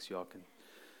Y'all can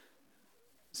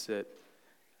sit.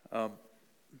 Let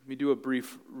me do a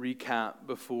brief recap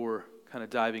before kind of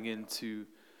diving into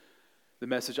the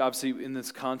message. Obviously, within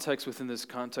this context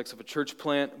of a church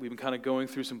plant, we've been kind of going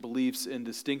through some beliefs and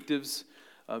distinctives,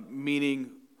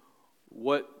 meaning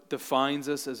what defines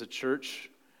us as a church.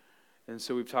 And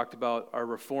so we've talked about our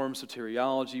Reformed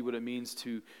soteriology, what it means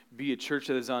to be a church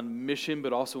that is on mission,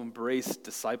 but also embrace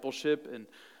discipleship and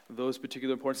those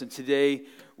particular importance. And today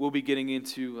we'll be getting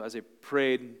into, as I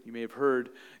prayed, you may have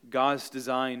heard, God's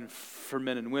design for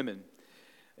men and women.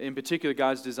 In particular,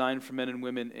 God's design for men and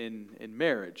women in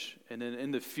marriage. And then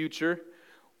in the future,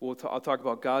 I'll talk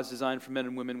about God's design for men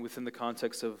and women within the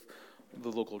context of the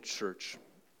local church.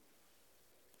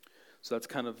 So that's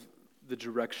kind of the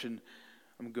direction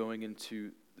I'm going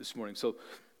into this morning. So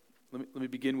let me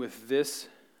begin with this.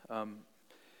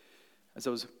 As I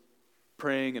was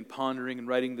praying and pondering and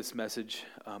writing this message,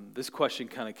 this question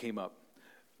kind of came up.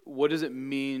 What does it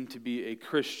mean to be a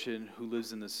Christian who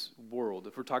lives in this world?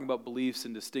 If we're talking about beliefs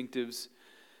and distinctives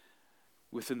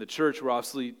within the church, we're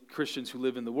obviously Christians who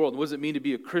live in the world. What does it mean to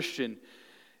be a Christian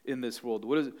in this world?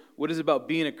 What is it about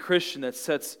being a Christian that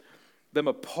sets them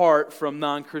apart from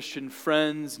non-Christian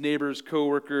friends, neighbors,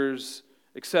 coworkers,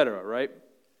 etc., right?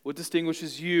 What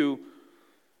distinguishes you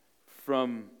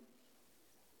from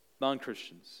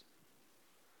non-Christians?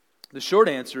 The short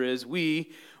answer is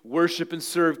we worship and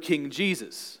serve King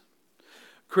Jesus.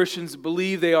 Christians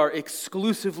believe they are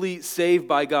exclusively saved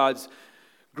by God's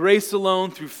grace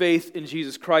alone through faith in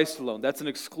Jesus Christ alone. That's an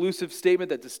exclusive statement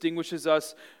that distinguishes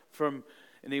us from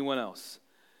anyone else.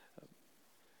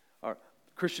 Our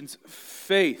Christians'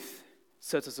 faith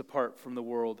sets us apart from the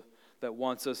world that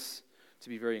wants us to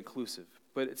be very inclusive.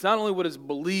 But it's not only what is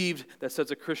believed that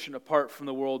sets a Christian apart from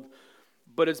the world,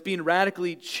 but it's being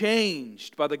radically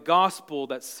changed by the gospel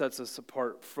that sets us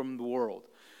apart from the world.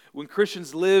 When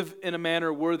Christians live in a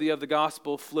manner worthy of the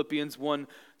gospel, Philippians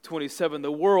 1:27,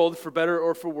 the world, for better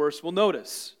or for worse, will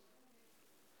notice.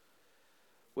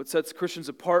 What sets Christians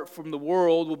apart from the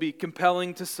world will be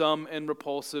compelling to some and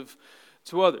repulsive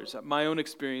to others. My own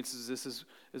experience is this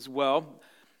as well.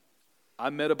 I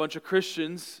met a bunch of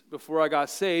Christians before I got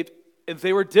saved, and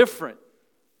they were different.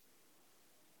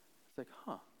 It's like,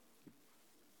 wow.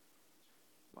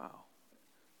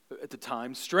 At the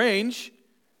time, strange,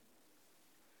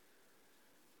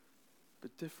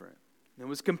 but different. And it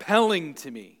was compelling to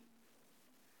me.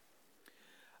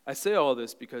 I say all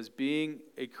this because being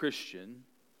a Christian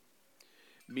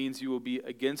means you will be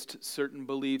against certain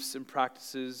beliefs and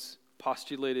practices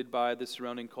postulated by the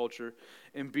surrounding culture,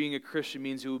 and being a Christian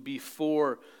means you will be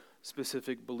for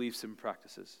specific beliefs and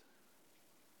practices.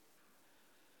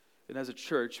 And as a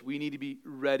church, we need to be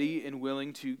ready and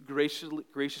willing to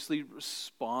graciously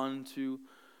respond to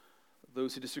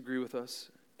those who disagree with us.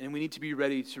 And we need to be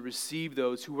ready to receive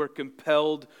those who are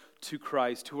compelled to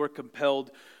Christ, who are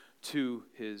compelled to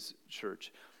His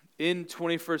church. In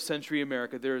 21st century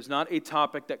America, there is not a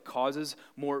topic that causes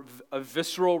more a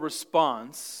visceral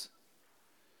response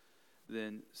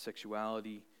than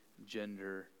sexuality,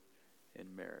 gender,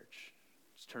 and marriage.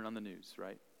 Just turn on the news,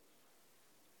 right?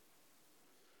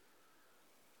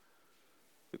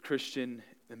 The Christian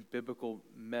and biblical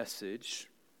message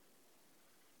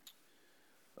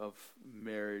of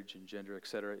marriage and gender,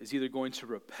 etc., is either going to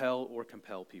repel or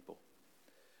compel people.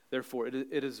 Therefore,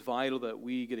 it is vital that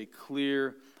we get a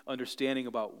clear understanding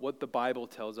about what the Bible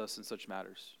tells us in such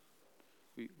matters.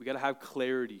 We got to have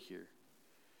clarity here.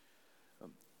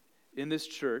 In this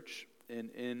church and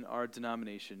in our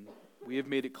denomination, we have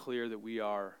made it clear that we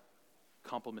are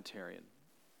complementarian.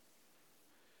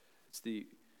 It's the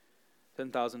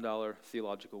 $10,000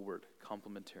 theological word,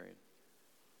 complementarian.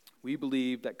 We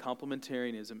believe that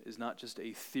complementarianism is not just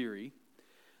a theory,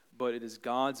 but it is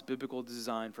God's biblical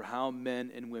design for how men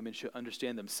and women should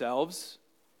understand themselves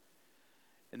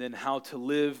and then how to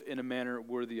live in a manner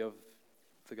worthy of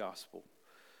the gospel.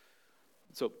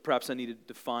 So perhaps I need to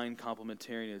define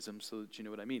complementarianism so that you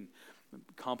know what I mean.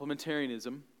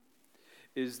 Complementarianism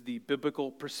is the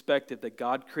biblical perspective that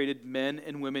God created men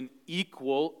and women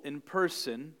equal in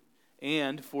person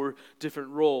and for different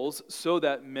roles so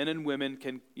that men and women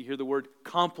can, you hear the word,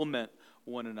 complement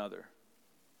one another.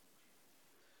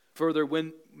 Further,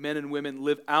 when men and women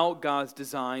live out God's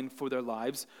design for their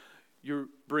lives, you're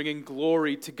bringing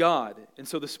glory to God. And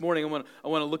so this morning I want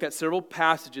to look at several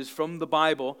passages from the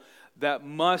Bible that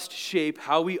must shape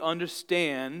how we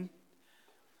understand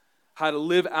how to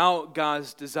live out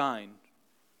God's design.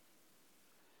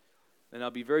 And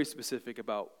I'll be very specific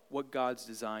about what God's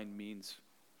design means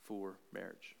for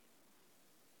marriage.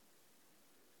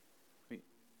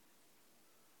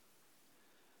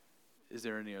 Is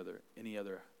there any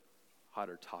other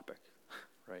hotter topic,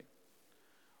 right?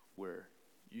 Where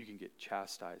you can get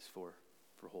chastised for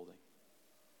holding.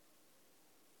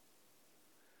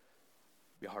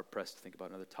 Be hard-pressed to think about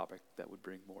another topic that would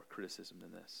bring more criticism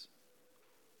than this.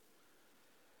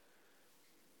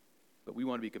 But we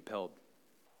want to be compelled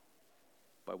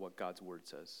by what God's word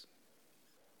says.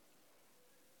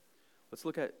 Let's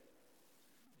look at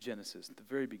Genesis at the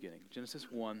very beginning.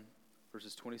 Genesis 1,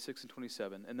 verses 26 and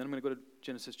 27. And then I'm going to go to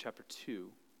Genesis chapter 2,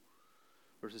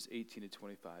 verses 18 to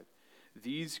 25.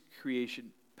 These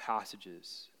creation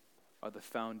passages are the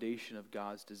foundation of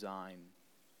God's design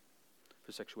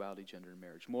for sexuality, gender, and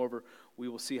marriage. Moreover, we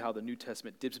will see how the New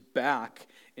Testament dips back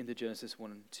into Genesis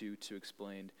 1 and 2 to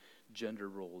explain gender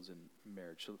roles in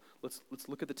marriage. So let's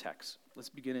look at the text. Let's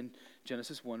begin in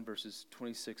Genesis 1, verses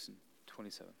 26 and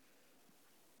 27.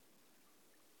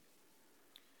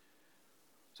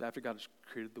 So after God has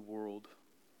created the world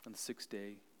on the sixth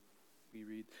day, we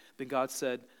read, then God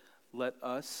said, let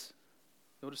us,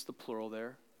 notice the plural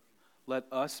there, let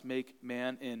us make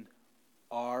man in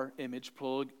our image,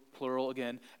 plural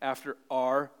again, after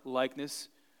our likeness.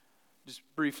 Just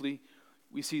briefly,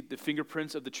 we see the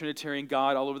fingerprints of the Trinitarian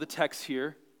God all over the text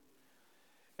here.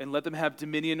 And let them have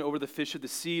dominion over the fish of the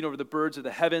sea, and over the birds of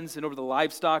the heavens, and over the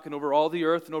livestock, and over all the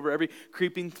earth, and over every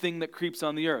creeping thing that creeps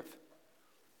on the earth.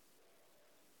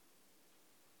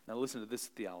 Now listen to this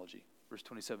theology, verse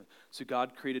 27. So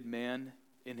God created man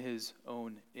in his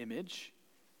own image.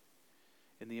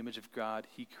 In the image of God,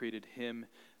 he created him,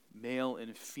 male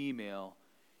and female,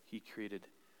 he created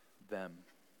them.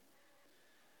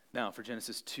 Now for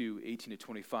Genesis 2, 18 to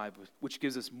 25, which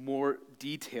gives us more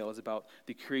details about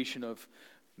the creation of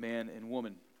man and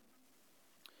woman.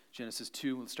 Genesis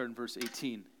 2, let's start in verse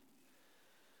 18.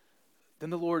 Then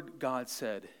the Lord God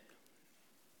said,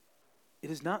 it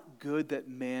is not good that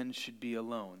man should be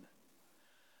alone.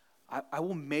 I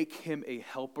will make him a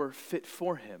helper fit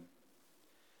for him.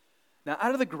 Now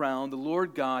out of the ground the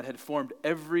Lord God had formed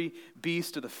every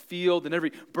beast of the field and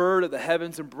every bird of the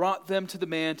heavens and brought them to the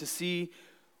man to see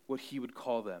what he would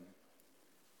call them.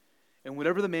 And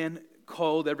whatever the man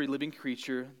called every living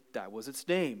creature, that was its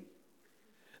name.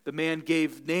 The man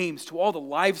gave names to all the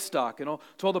livestock and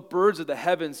to all the birds of the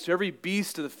heavens, to every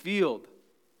beast of the field.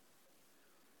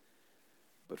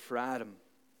 But for Adam,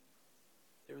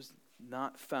 there was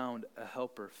not found a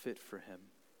helper fit for him.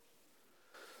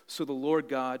 So the Lord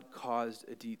God caused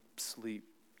a deep sleep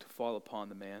to fall upon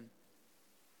the man.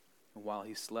 And while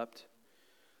he slept,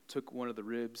 took one of the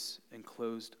ribs and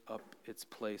closed up its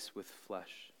place with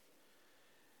flesh.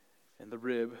 And the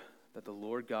rib that the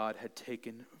Lord God had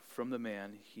taken from the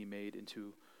man, he made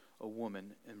into a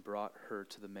woman and brought her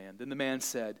to the man. Then the man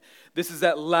said, this is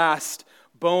at last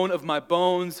bone of my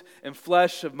bones and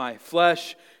flesh of my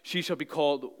flesh. She shall be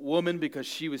called woman because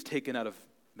she was taken out of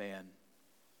man.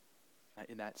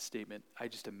 In that statement, I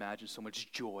just imagine so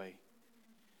much joy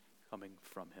coming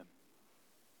from him.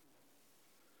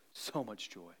 So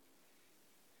much joy.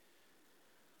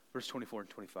 Verse 24 and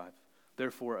 25.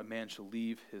 Therefore a man shall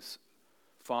leave his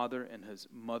father and his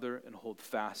mother and hold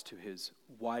fast to his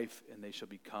wife, and they shall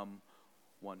become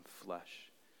one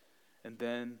flesh. And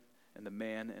the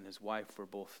man and his wife were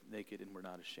both naked and were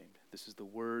not ashamed. This is the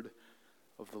word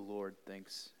of the Lord.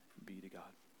 Thanks be to God.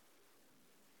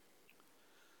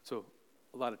 So,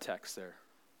 a lot of text there.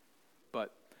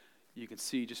 But you can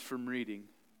see just from reading,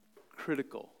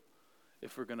 critical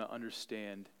if we're going to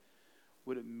understand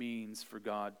what it means for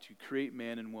God to create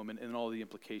man and woman and all the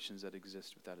implications that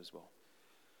exist with that as well.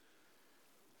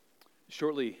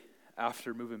 Shortly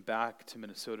after moving back to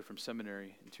Minnesota from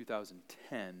seminary in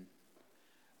 2010,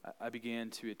 I began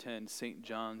to attend St.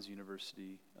 John's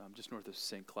University, just north of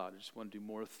St. Cloud. I just wanted to do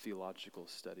more theological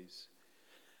studies.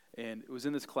 And it was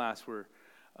in this class where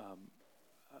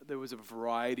there was a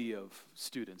variety of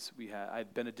students. I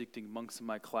had Benedictine monks in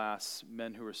my class,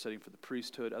 men who were studying for the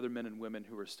priesthood, other men and women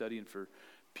who were studying for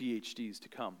PhDs to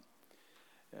come.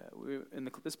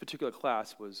 This particular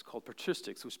class was called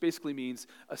Patristics, which basically means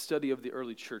a study of the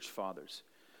early church fathers.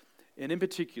 And in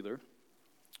particular,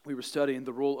 we were studying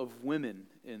the role of women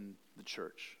in the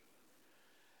church.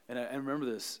 And I remember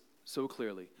this so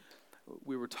clearly.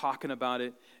 We were talking about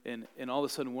it, and all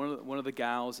of a sudden one of the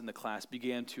gals in the class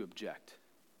began to object.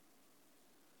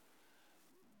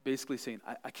 Basically saying,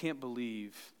 I can't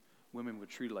believe women would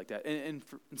treat it like that. And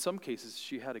in some cases,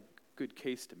 she had a good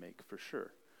case to make, for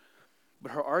sure.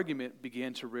 But her argument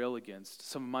began to rail against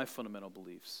some of my fundamental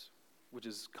beliefs, which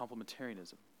is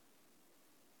complementarianism.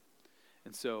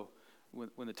 And so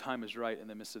when the time is right in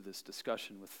the midst of this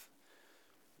discussion with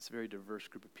this very diverse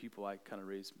group of people, I kind of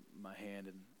raise my hand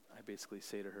and I basically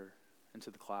say to her and to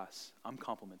the class, I'm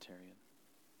complementarian.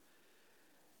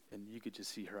 And you could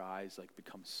just see her eyes like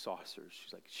become saucers.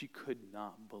 She's like, she could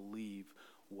not believe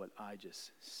what I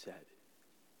just said.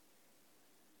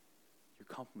 You're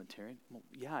complimentarian? Well,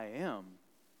 yeah, I am,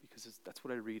 because that's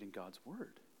what I read in God's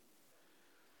word.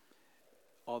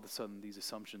 All of a sudden, these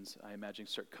assumptions, I imagine,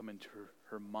 start coming to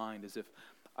her mind as if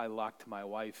I locked my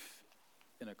wife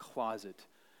in a closet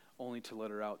only to let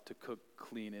her out to cook,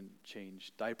 clean, and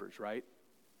change diapers, right?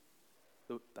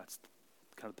 That's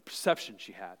kind of the perception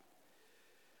she had.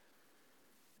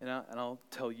 And I'll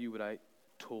tell you what I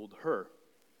told her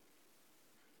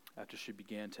after she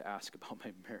began to ask about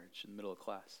my marriage in the middle of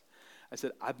class. I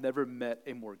said, I've never met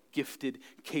a more gifted,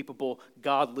 capable,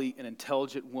 godly, and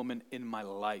intelligent woman in my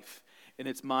life. And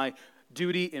it's my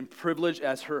duty and privilege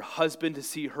as her husband to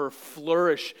see her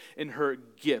flourish in her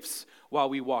gifts while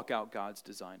we walk out God's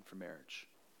design for marriage.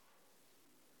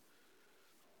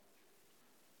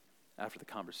 After the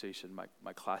conversation,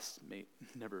 my classmate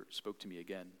never spoke to me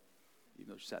again,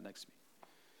 even though she sat next to me.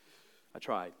 I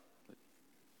tried. But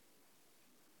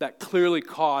that clearly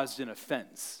caused an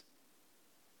offense.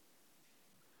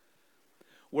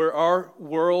 Where our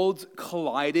worlds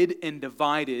collided and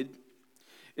divided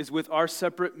is with our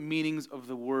separate meanings of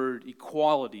the word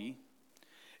equality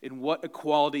and what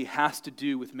equality has to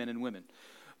do with men and women.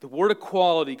 The word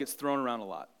equality gets thrown around a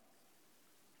lot.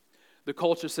 The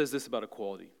culture says this about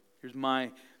equality. Here's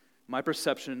my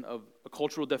perception of a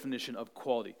cultural definition of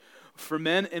equality. For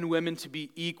men and women to be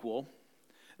equal,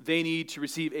 they need to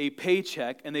receive a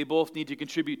paycheck and they both need to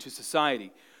contribute to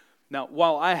society. Now,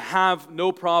 while I have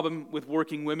no problem with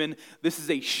working women, this is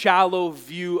a shallow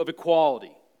view of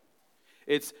equality.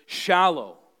 It's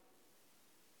shallow.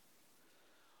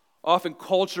 Often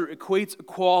culture equates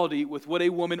equality with what a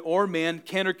woman or man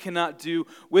can or cannot do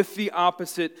with the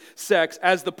opposite sex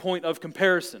as the point of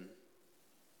comparison.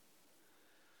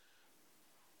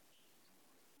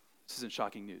 This isn't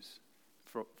shocking news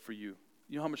for you.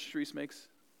 You know how much Sharice makes?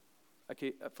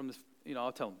 Okay, from this,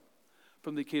 I'll tell him.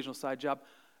 From the occasional side job,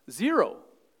 zero.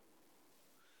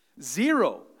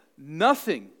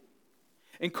 Nothing.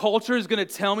 And culture is going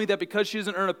to tell me that because she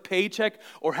doesn't earn a paycheck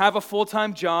or have a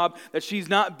full-time job, that she's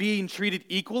not being treated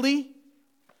equally?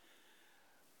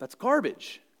 That's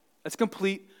garbage. That's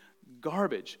complete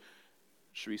garbage.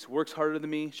 Sharice works harder than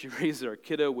me. She raises our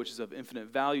kiddo, which is of infinite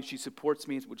value. She supports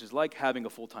me, which is like having a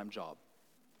full-time job.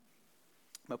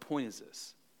 My point is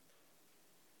this.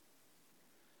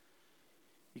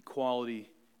 Equality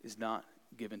is not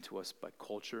given to us by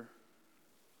culture,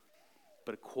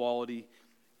 but equality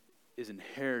is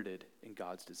inherited in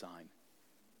God's design.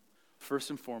 First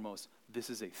and foremost, this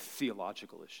is a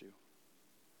theological issue.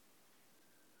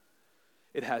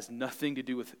 It has nothing to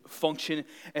do with function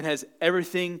and has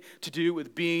everything to do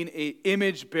with being an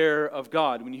image bearer of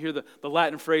God. When you hear the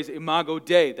Latin phrase imago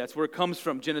Dei, that's where it comes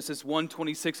from, Genesis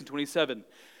 1:26 and 27.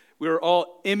 We are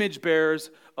all image bearers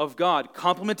of God.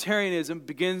 Complementarianism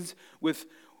begins with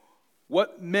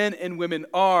what men and women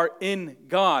are in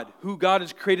God, who God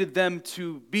has created them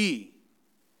to be.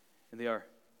 And they are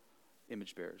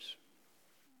image bearers.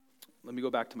 Let me go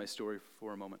back to my story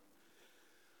for a moment.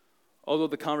 Although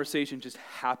the conversation just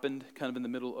happened kind of in the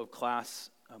middle of class,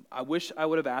 I wish I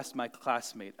would have asked my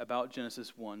classmate about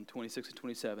Genesis 1:26 and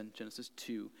 27, Genesis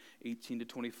 2:18 to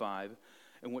 25,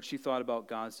 and what she thought about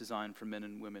God's design for men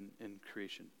and women in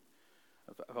creation.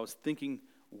 If I was thinking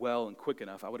well and quick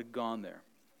enough, I would have gone there.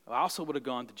 I also would have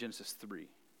gone to Genesis 3.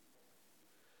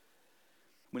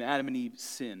 When Adam and Eve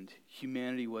sinned,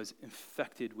 humanity was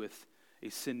infected with a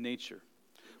sin nature.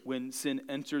 When sin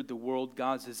entered the world,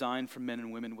 God's design for men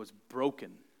and women was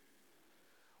broken.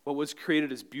 What was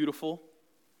created as beautiful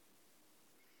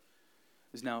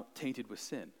is now tainted with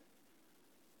sin.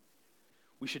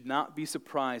 We should not be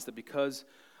surprised that because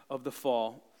of the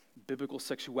fall, biblical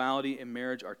sexuality and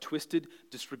marriage are twisted,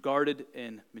 disregarded,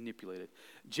 and manipulated.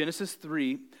 Genesis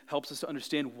 3 helps us to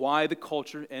understand why the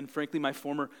culture and, frankly, my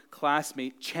former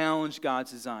classmate challenged God's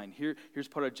design. Here's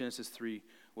part of Genesis 3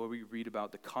 where we read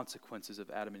about the consequences of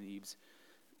Adam and Eve's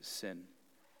sin.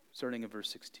 Starting in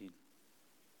verse 16.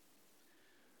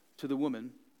 To the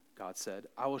woman, God said,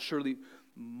 I will surely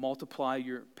multiply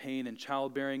your pain and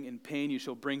childbearing. In pain you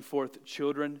shall bring forth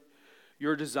children.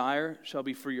 Your desire shall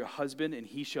be for your husband, and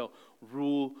he shall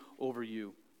rule over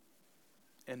you.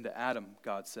 And to Adam,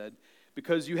 God said,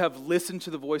 because you have listened to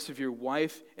the voice of your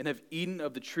wife and have eaten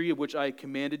of the tree of which I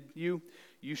commanded you,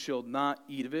 you shall not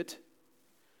eat of it.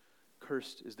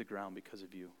 Cursed is the ground because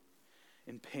of you.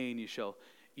 In pain you shall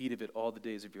eat of it all the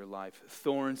days of your life.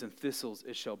 Thorns and thistles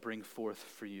it shall bring forth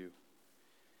for you.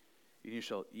 And you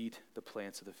shall eat the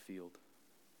plants of the field.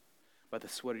 By the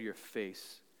sweat of your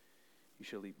face you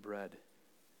shall eat bread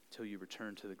till you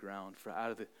return to the ground. For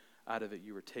out of it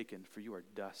you were taken, for you are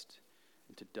dust,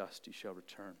 and to dust you shall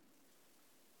return.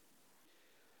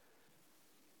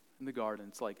 In the garden,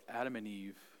 it's like Adam and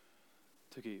Eve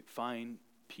took a fine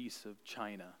piece of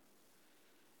china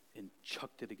and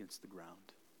chucked it against the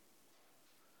ground.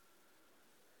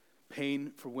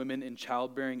 Pain for women in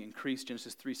childbearing increased,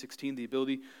 Genesis 3:16. The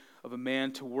ability of a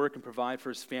man to work and provide for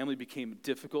his family became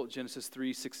difficult, Genesis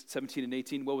 3:17 and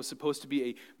 18. What was supposed to be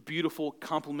a beautiful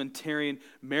complementarian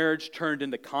marriage turned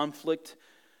into conflict,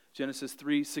 Genesis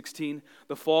 3:16.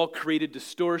 The fall created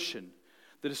distortion.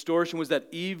 The distortion was that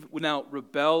Eve would now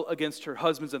rebel against her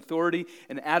husband's authority,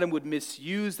 and Adam would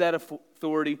misuse that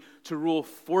authority to rule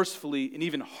forcefully and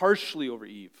even harshly over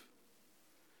Eve.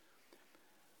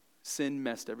 Sin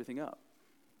messed everything up.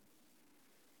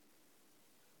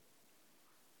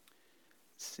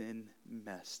 Sin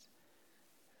messed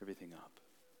everything up.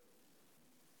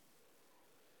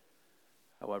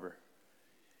 However,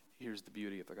 here's the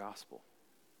beauty of the gospel.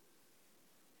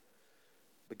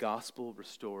 The gospel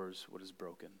restores what is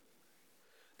broken.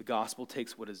 The gospel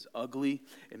takes what is ugly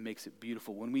and makes it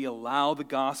beautiful. When we allow the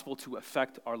gospel to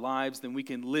affect our lives, then we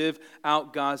can live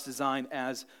out God's design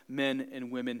as men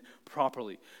and women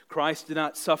properly. Christ did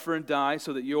not suffer and die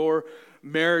so that your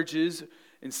marriages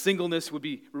and singleness would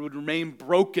remain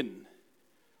broken.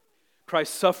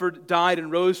 Christ suffered, died, and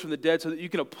rose from the dead so that you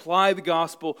can apply the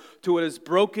gospel to what is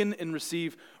broken and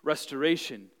receive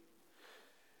restoration.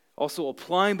 Also,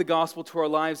 applying the gospel to our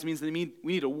lives means that we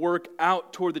need to work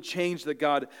out toward the change that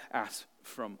God asks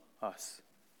from us.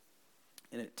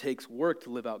 And it takes work to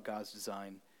live out God's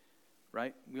design,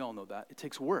 right? We all know that. It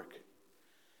takes work.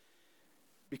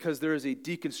 Because there is a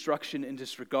deconstruction and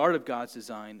disregard of God's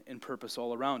design and purpose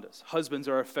all around us. Husbands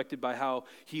are affected by how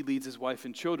he leads his wife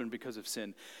and children because of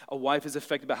sin. A wife is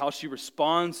affected by how she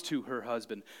responds to her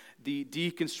husband. The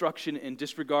deconstruction and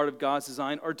disregard of God's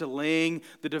design are delaying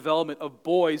the development of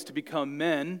boys to become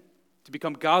men, to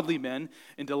become godly men,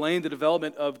 and delaying the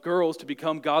development of girls to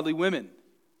become godly women.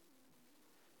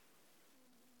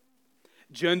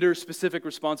 Gender-specific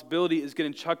responsibility is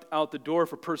getting chucked out the door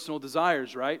for personal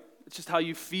desires, right? It's just how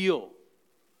you feel.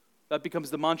 That becomes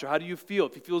the mantra. How do you feel?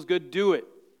 If it feels good, do it.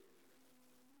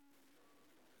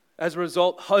 As a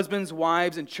result, husbands,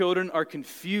 wives, and children are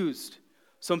confused.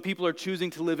 Some people are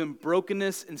choosing to live in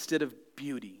brokenness instead of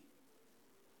beauty.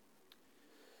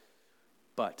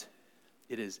 But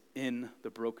it is in the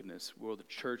brokenness where the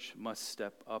church must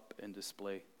step up and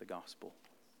display the gospel.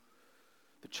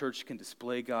 The church can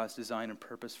display God's design and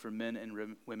purpose for men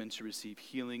and women to receive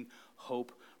healing,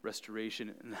 hope,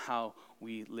 restoration, and how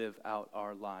we live out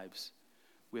our lives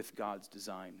with God's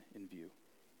design in view.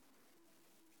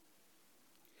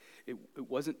 It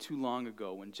wasn't too long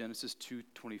ago when Genesis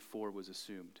 2:24 was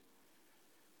assumed.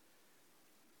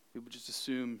 We would just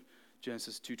assume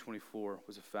Genesis 2:24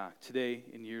 was a fact. Today,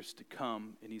 in years to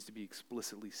come, it needs to be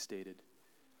explicitly stated.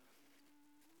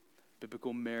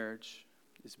 Biblical marriage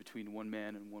is between one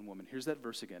man and one woman. Here's that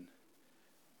verse again,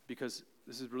 because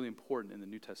this is really important in the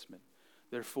New Testament.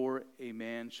 Therefore, a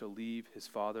man shall leave his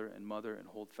father and mother and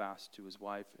hold fast to his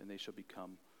wife, and they shall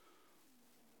become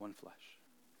one flesh.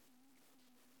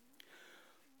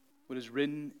 What is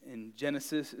written in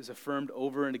Genesis is affirmed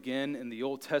over and again in the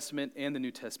Old Testament and the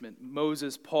New Testament.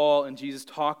 Moses, Paul, and Jesus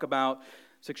talk about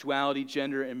sexuality,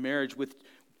 gender, and marriage with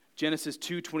Genesis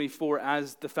 2:24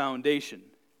 as the foundation.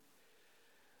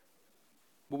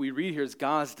 What we read here is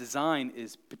God's design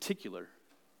is particular.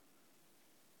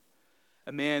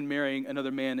 A man marrying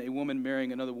another man, a woman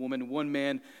marrying another woman, one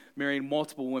man marrying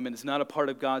multiple women is not a part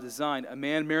of God's design. A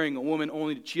man marrying a woman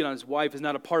only to cheat on his wife is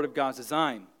not a part of God's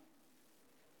design.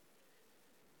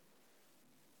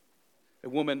 A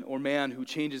woman or man who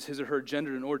changes his or her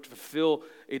gender in order to fulfill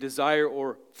a desire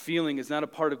or feeling is not a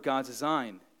part of God's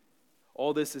design.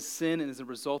 All this is sin and is a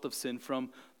result of sin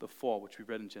from the fall, which we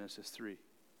read in Genesis 3.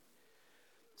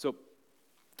 So,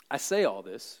 I say all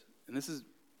this, and this is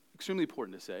extremely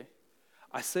important to say.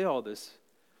 I say all this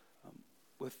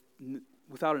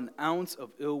without an ounce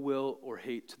of ill will or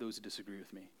hate to those who disagree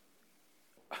with me.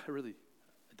 I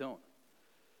don't.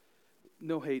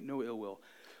 No hate, no ill will.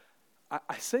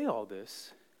 I say all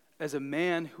this as a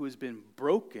man who has been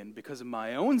broken because of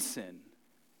my own sin,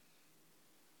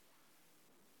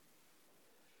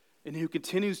 and who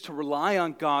continues to rely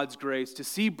on God's grace to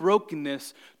see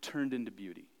brokenness turned into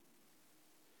beauty.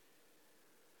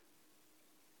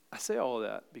 I say all of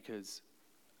that because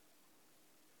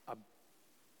I've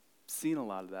seen a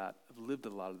lot of that, I've lived a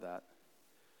lot of that,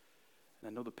 and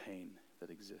I know the pain that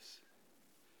exists.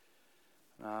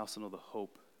 And I also know the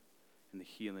hope and the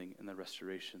healing and the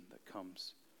restoration that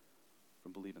comes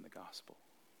from believing the gospel.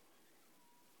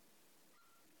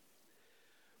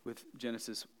 with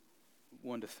Genesis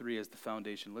 1 to 3 as the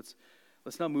foundation. Let's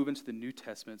now move into the New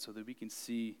Testament so that we can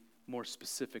see more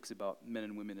specifics about men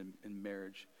and women in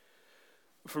marriage.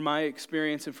 From my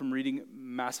experience and from reading a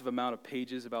massive amount of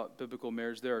pages about biblical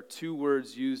marriage, there are two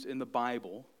words used in the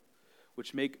Bible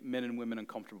which make men and women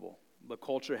uncomfortable. The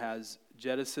culture has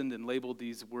jettisoned and labeled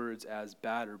these words as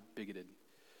bad or bigoted.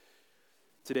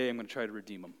 Today I'm going to try to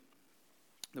redeem them.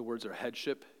 The words are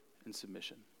headship and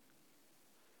submission.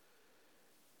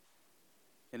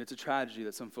 And it's a tragedy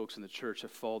that some folks in the church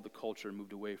have followed the culture and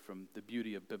moved away from the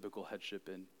beauty of biblical headship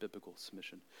and biblical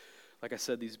submission. Like I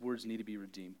said, these words need to be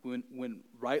redeemed. When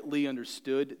rightly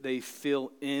understood, they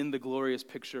fill in the glorious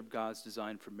picture of God's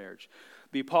design for marriage.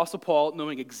 The Apostle Paul,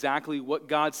 knowing exactly what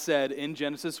God said in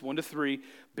Genesis 1 to 3,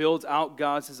 builds out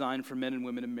God's design for men and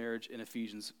women in marriage in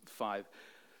Ephesians 5.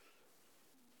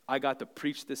 I got to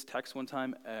preach this text one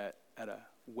time at a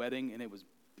wedding, and it was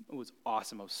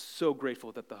awesome. I was so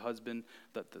grateful that the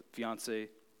fiance,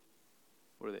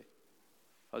 what are they?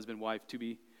 Husband, wife, to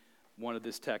be, wanted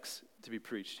this text to be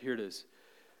preached. Here it is.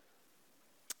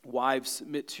 Wives,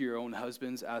 submit to your own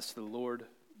husbands as to the Lord,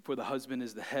 for the husband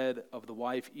is the head of the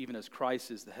wife, even as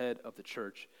Christ is the head of the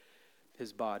church,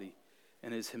 his body,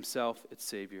 and is himself its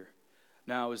Savior.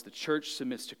 Now, as the church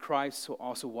submits to Christ, so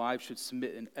also wives should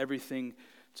submit in everything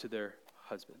to their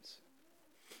husbands.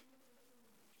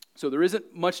 So there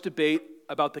isn't much debate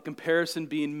about the comparison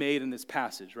being made in this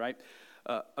passage, right?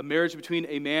 A marriage between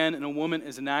a man and a woman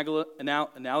is analogous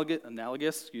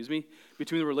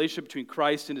between the relationship between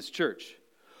Christ and his church.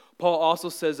 Paul also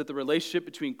says that the relationship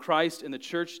between Christ and the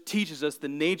church teaches us the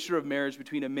nature of marriage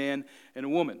between a man and a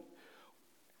woman.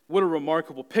 What a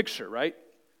remarkable picture, right?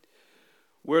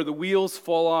 Where the wheels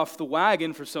fall off the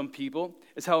wagon for some people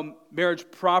is how marriage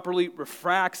properly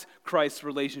refracts Christ's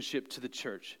relationship to the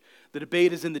church. The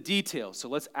debate is in the details, so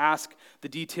let's ask the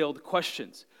detailed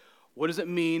questions. What does it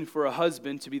mean for a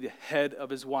husband to be the head of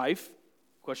his wife?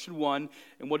 Question 1.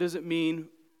 And what does it mean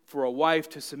for a wife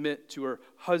to submit to her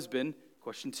husband?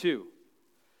 Question 2.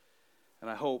 And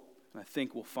I hope and I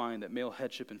think we'll find that male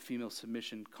headship and female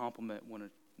submission complement one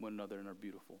another and are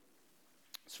beautiful.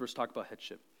 Let's first talk about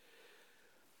headship.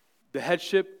 The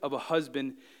headship of a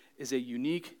husband is a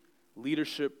unique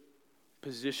leadership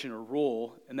position or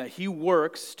role in that he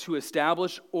works to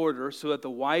establish order so that the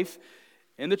wife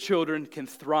and the children can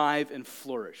thrive and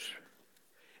flourish.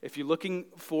 If you're looking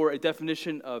for a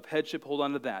definition of headship, hold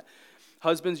on to that.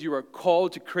 Husbands, you are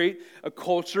called to create a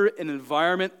culture, an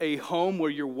environment, a home where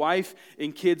your wife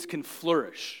and kids can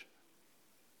flourish.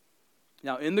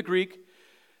 Now, in the Greek,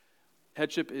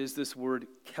 headship is this word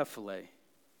kephale.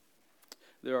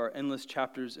 There are endless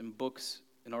chapters and books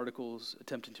and articles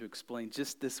attempting to explain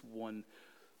just this one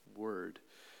word.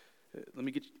 Let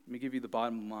me give you the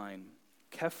bottom line.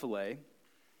 Kephale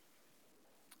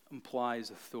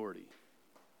implies authority.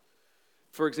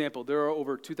 For example, there are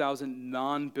over 2,000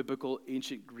 non-biblical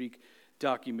ancient Greek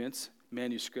documents,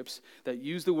 manuscripts, that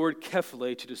use the word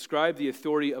kephale to describe the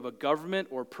authority of a government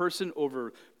or person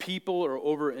over people or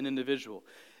over an individual.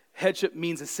 Headship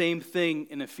means the same thing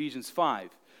in Ephesians 5.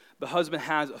 The husband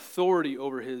has authority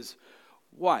over his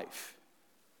wife.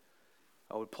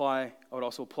 I would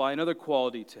also apply another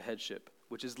quality to headship,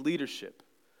 which is leadership.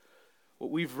 What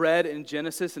we've read in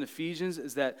Genesis and Ephesians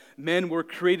is that men were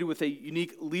created with a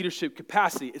unique leadership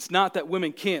capacity. It's not that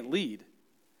women can't lead.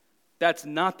 That's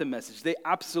not the message. They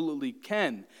absolutely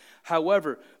can.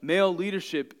 However, male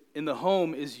leadership in the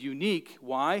home is unique.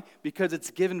 Why? Because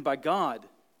it's given by God.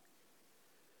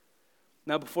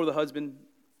 Now, before the husband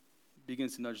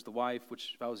begins to nudge the wife,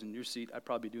 which if I was in your seat, I'd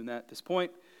probably be doing that at this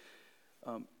point,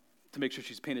 to make sure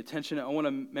she's paying attention, I want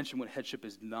to mention what headship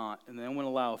is not, and then I want to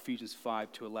allow Ephesians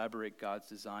 5 to elaborate God's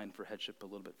design for headship a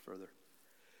little bit further.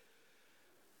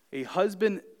 A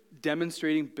husband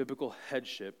demonstrating biblical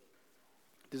headship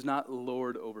does not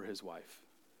lord over his wife.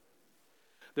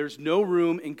 There's no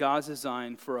room in God's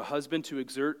design for a husband to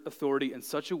exert authority in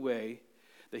such a way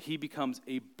that he becomes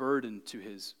a burden to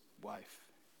his wife.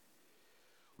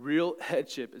 Real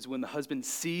headship is when the husband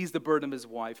sees the burden of his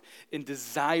wife and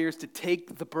desires to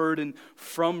take the burden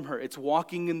from her. It's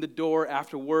walking in the door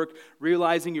after work,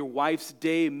 realizing your wife's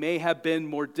day may have been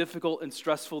more difficult and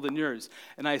stressful than yours.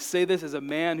 And I say this as a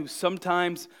man who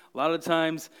sometimes, a lot of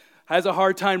times, has a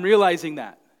hard time realizing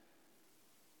that.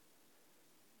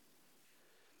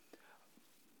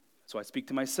 So I speak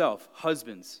to myself,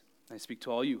 husbands. I speak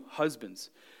to all you, husbands.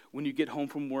 When you get home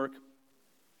from work,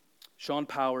 Sean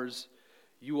Powers,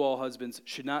 you all husbands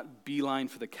should not beeline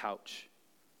for the couch.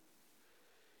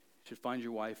 You should find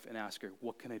your wife and ask her,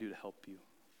 what can I do to help you?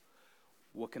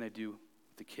 What can I do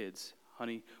with the kids?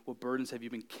 Honey, what burdens have you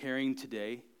been carrying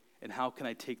today? And how can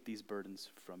I take these burdens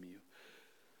from you?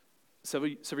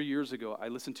 Several years ago, I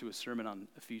listened to a sermon on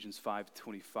Ephesians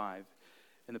 5:25,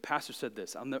 and the pastor said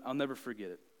this. I'll never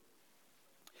forget it.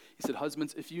 He said,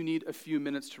 husbands, if you need a few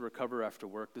minutes to recover after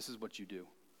work, this is what you do.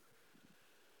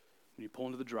 When you pull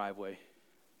into the driveway,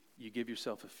 you give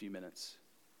yourself a few minutes.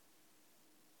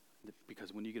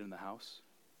 Because when you get in the house,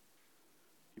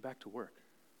 you're back to work.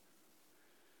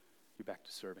 You're back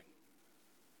to serving.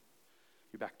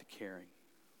 You're back to caring.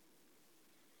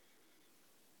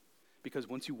 Because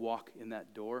once you walk in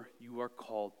that door, you are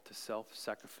called to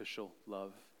self-sacrificial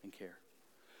love and care.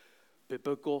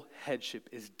 Biblical headship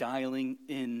is dialing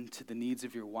into the needs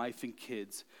of your wife and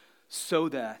kids so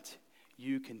that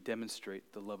you can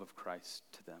demonstrate the love of Christ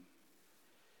to them.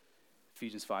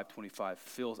 Ephesians 5:25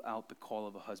 fills out the call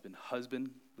of a husband.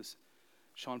 Husband, listen,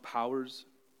 Sean Powers,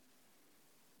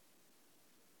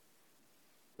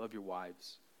 love your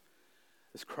wives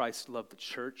as Christ loved the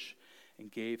church and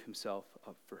gave himself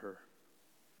up for her.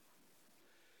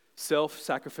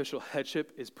 Self-sacrificial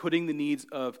headship is putting the needs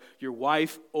of your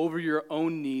wife over your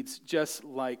own needs, just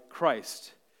like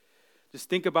Christ. Just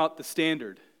think about the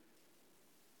standard.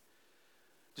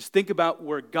 Just think about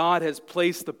where God has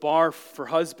placed the bar for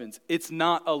husbands. It's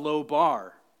not a low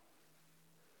bar.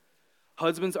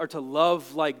 Husbands are to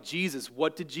love like Jesus.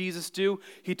 What did Jesus do?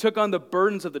 He took on the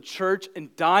burdens of the church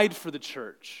and died for the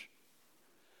church.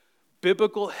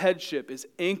 Biblical headship is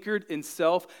anchored in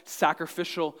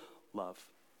self-sacrificial love.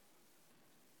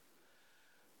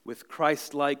 With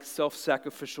Christ-like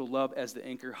self-sacrificial love as the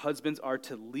anchor, husbands are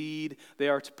to lead, they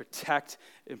are to protect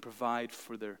and provide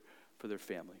for their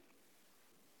family.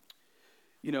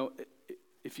 You know,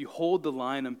 if you hold the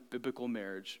line on biblical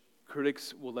marriage,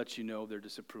 critics will let you know their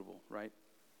disapproval, right?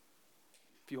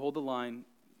 If you hold the line,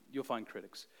 you'll find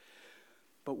critics.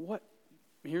 But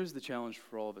here's the challenge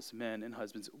for all of us, men and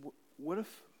husbands. What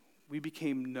if we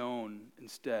became known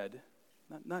instead,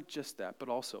 not just that, but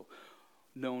also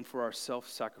known for our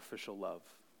self-sacrificial love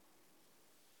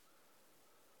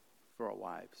for our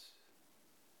wives?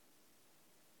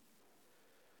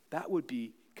 That would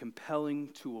be compelling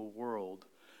to a world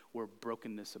where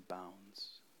brokenness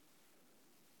abounds.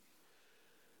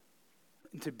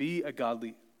 And to be a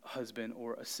godly husband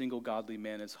or a single godly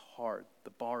man is hard.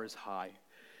 The bar is high.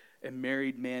 A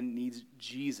married man needs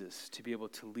Jesus to be able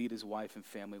to lead his wife and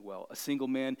family well. A single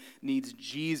man needs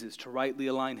Jesus to rightly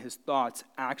align his thoughts,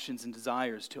 actions, and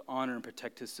desires to honor and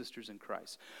protect his sisters in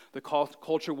Christ. The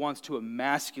culture wants to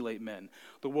emasculate men.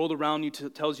 The world around you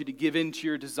tells you to give in to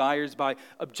your desires by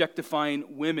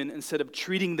objectifying women instead of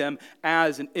treating them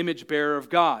as an image bearer of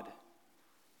God.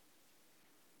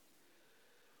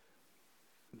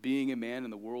 Being a man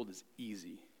in the world is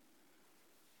easy.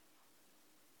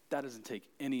 That doesn't take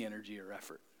any energy or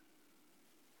effort.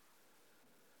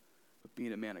 But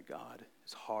being a man of God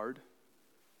is hard.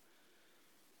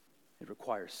 It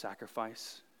requires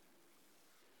sacrifice,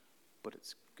 but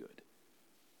it's good.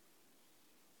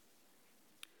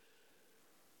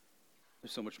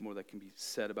 There's so much more that can be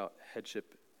said about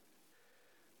headship,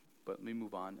 but let me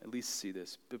move on. At least see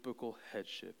this. Biblical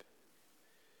headship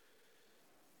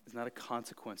is not a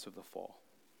consequence of the fall,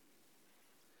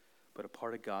 but a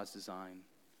part of God's design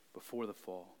before the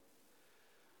fall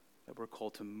that we're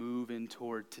called to move in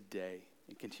toward today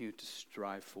and continue to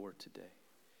strive for today.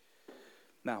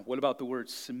 Now, what about the word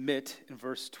submit in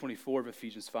verse 24 of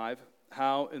Ephesians 5?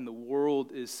 How in the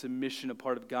world is submission a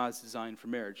part of God's design for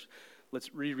marriage?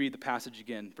 Let's reread the passage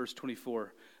again, verse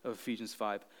 24 of Ephesians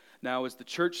 5. Now, as the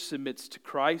church submits to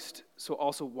Christ, so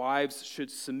also wives should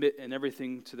submit in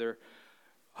everything to their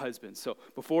husbands. So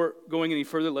before going any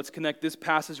further, let's connect this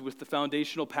passage with the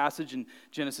foundational passage in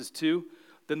Genesis 2.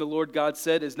 Then the Lord God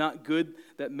said, "It is not good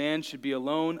that man should be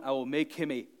alone. I will make him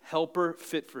a helper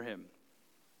fit for him."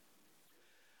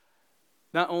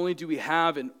 Not only do we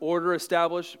have an order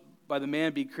established by the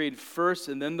man being created first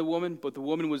and then the woman, but the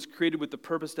woman was created with the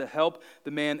purpose to help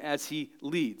the man as he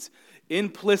leads.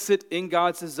 Implicit in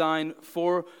God's design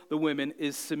for the woman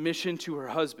is submission to her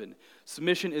husband.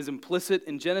 Submission is implicit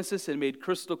in Genesis and made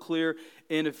crystal clear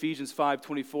in Ephesians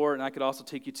 5:24, and I could also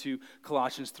take you to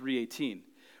Colossians 3:18.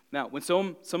 Now, when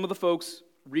some of the folks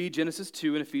read Genesis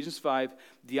 2 and Ephesians 5,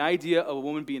 the idea of a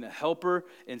woman being a helper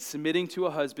and submitting to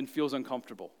a husband feels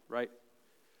uncomfortable, right?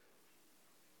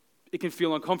 It can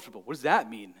feel uncomfortable. What does that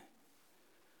mean?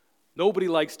 Nobody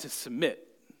likes to submit.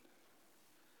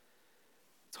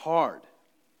 It's hard.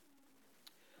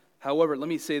 However, let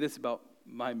me say this about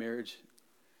my marriage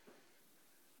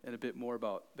and a bit more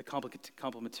about the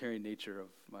complementary nature of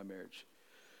my marriage.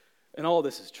 And all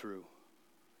this is true.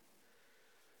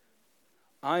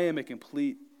 I am a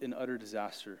complete and utter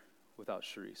disaster without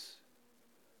Sharice.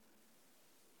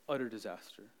 utter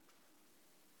disaster.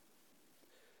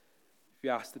 If you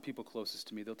ask the people closest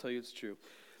to me, they'll tell you it's true.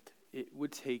 It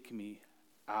would take me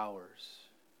hours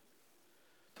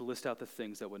to list out the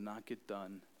things that would not get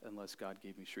done unless God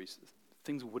gave me Sharice.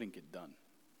 Things wouldn't get done.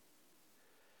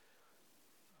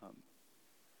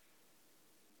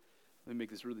 Let me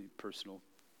make this really personal.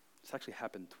 This actually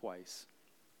happened twice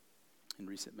in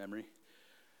recent memory.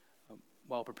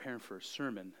 While preparing for a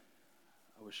sermon,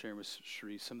 I was sharing with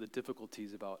Sharice some of the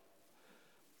difficulties about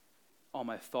all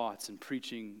my thoughts and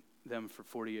preaching them for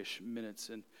 40-ish minutes.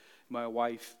 And my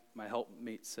wife, my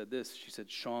helpmate, said this. She said,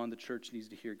 Sean, the church needs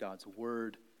to hear God's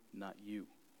word, not you.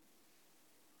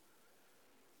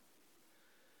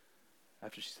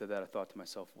 After she said that, I thought to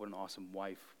myself, what an awesome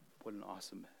wife, what an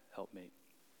awesome helpmate.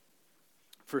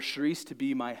 For Sharice to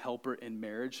be my helper in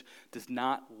marriage does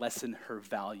not lessen her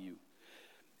value.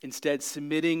 Instead,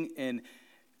 submitting and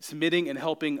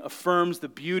helping affirms the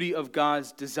beauty of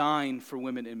God's design for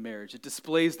women in marriage. It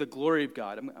displays the glory of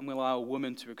God. I'm going to allow a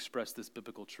woman to express this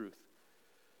biblical truth.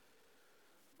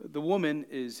 The woman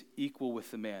is equal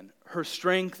with the man. Her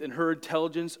strength and her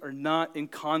intelligence are not in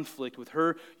conflict with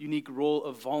her unique role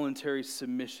of voluntary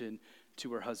submission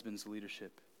to her husband's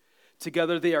leadership.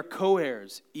 Together they are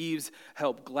co-heirs. Eve's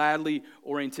help gladly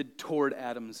oriented toward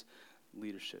Adam's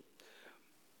leadership.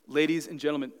 Ladies and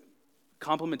gentlemen,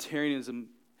 complementarianism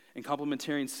and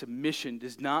complementarian submission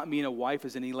does not mean a wife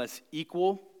is any less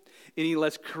equal, any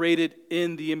less created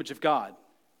in the image of God.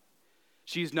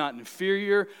 She's not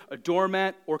inferior, a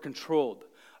doormat, or controlled.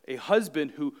 A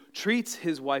husband who treats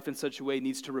his wife in such a way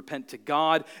needs to repent to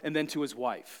God and then to his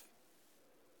wife.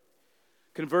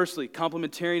 Conversely,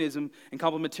 complementarianism and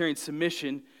complementarian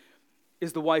submission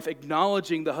is the wife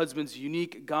acknowledging the husband's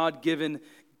unique God-given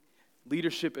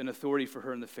leadership and authority for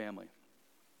her in the family.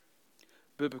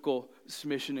 Biblical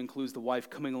submission includes the wife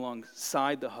coming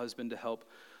alongside the husband to help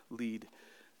lead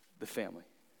the family.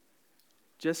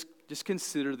 Just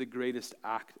consider the greatest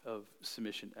act of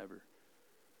submission ever. It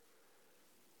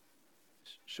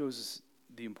shows us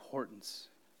the importance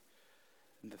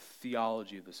and the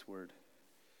theology of this word.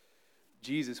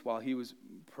 Jesus, while he was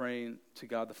praying to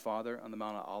God the Father on the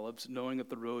Mount of Olives, knowing that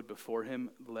the road before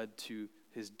him led to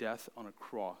his death on a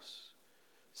cross,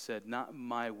 said, "Not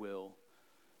my will,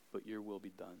 but your will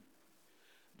be done."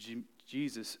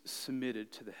 Jesus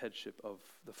submitted to the headship of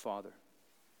the Father.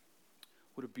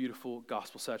 What a beautiful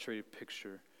gospel-saturated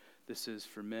picture this is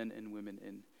for men and women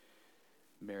in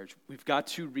marriage. We've got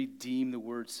to redeem the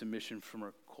word submission from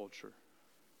our culture.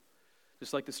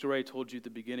 Just like the story I told you at the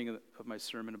beginning of my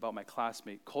sermon about my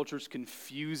classmate, culture's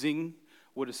confusing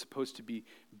what is supposed to be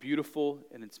beautiful,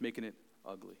 and it's making it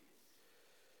ugly.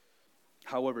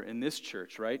 However, in this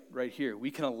church, right here, we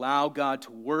can allow God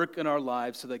to work in our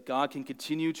lives so that God can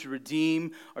continue to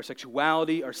redeem our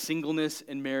sexuality, our singleness,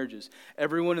 and marriages.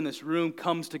 Everyone in this room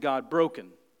comes to God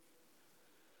broken.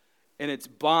 And it's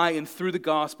by and through the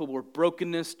gospel where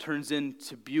brokenness turns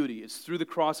into beauty. It's through the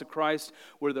cross of Christ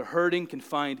where the hurting can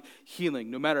find healing.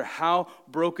 No matter how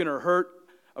broken or hurt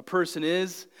a person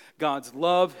is, God's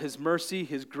love, his mercy,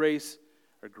 his grace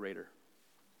are greater.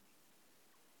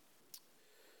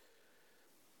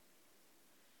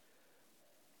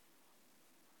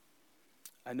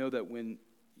 I know that when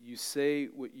you say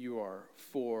what you are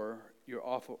for, you're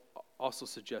also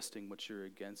suggesting what you're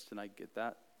against, and I get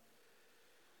that.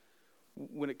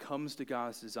 When it comes to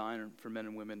God's design for men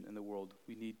and women in the world,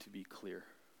 we need to be clear.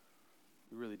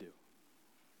 We really do.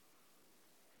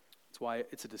 It's why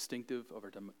it's a distinctive of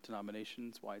our denomination.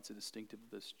 It's why it's a distinctive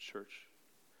of this church.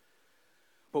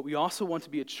 But we also want to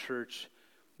be a church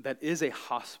that is a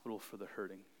hospital for the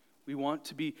hurting. We want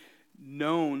to be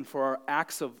known for our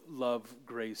acts of love,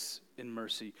 grace, and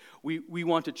mercy. We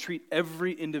want to treat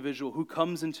every individual who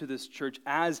comes into this church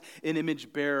as an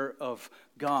image bearer of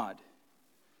God.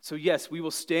 So yes, we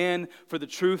will stand for the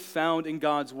truth found in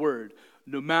God's word,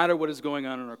 no matter what is going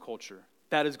on in our culture.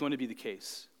 That is going to be the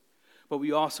case. But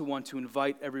we also want to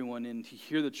invite everyone in to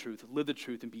hear the truth, live the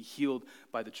truth, and be healed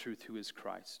by the truth who is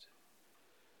Christ.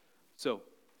 So,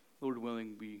 Lord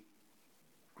willing, we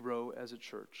grow as a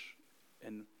church,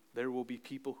 and there will be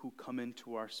people who come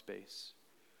into our space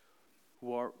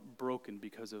who are broken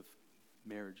because of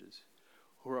marriages,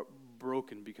 who are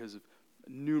broken because of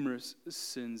numerous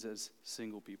sins as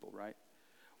single people, right?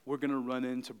 We're going to run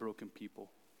into broken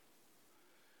people.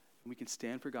 And we can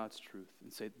stand for God's truth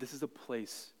and say, this is a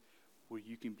place where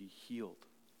you can be healed.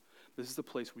 This is the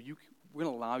place where we're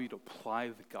going to allow you to apply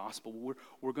the gospel.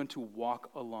 We're going to walk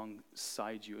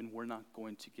alongside you, and we're not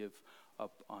going to give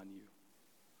up on you.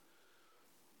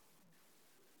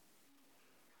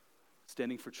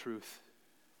 Standing for truth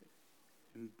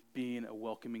and being a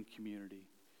welcoming community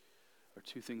are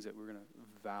two things that we're going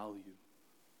to value,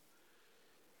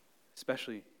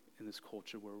 especially in this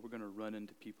culture where we're going to run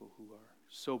into people who are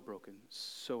so broken,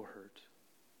 so hurt,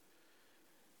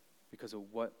 because of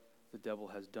what the devil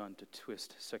has done to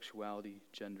twist sexuality,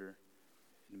 gender,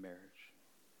 and marriage.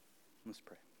 Let's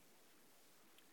pray.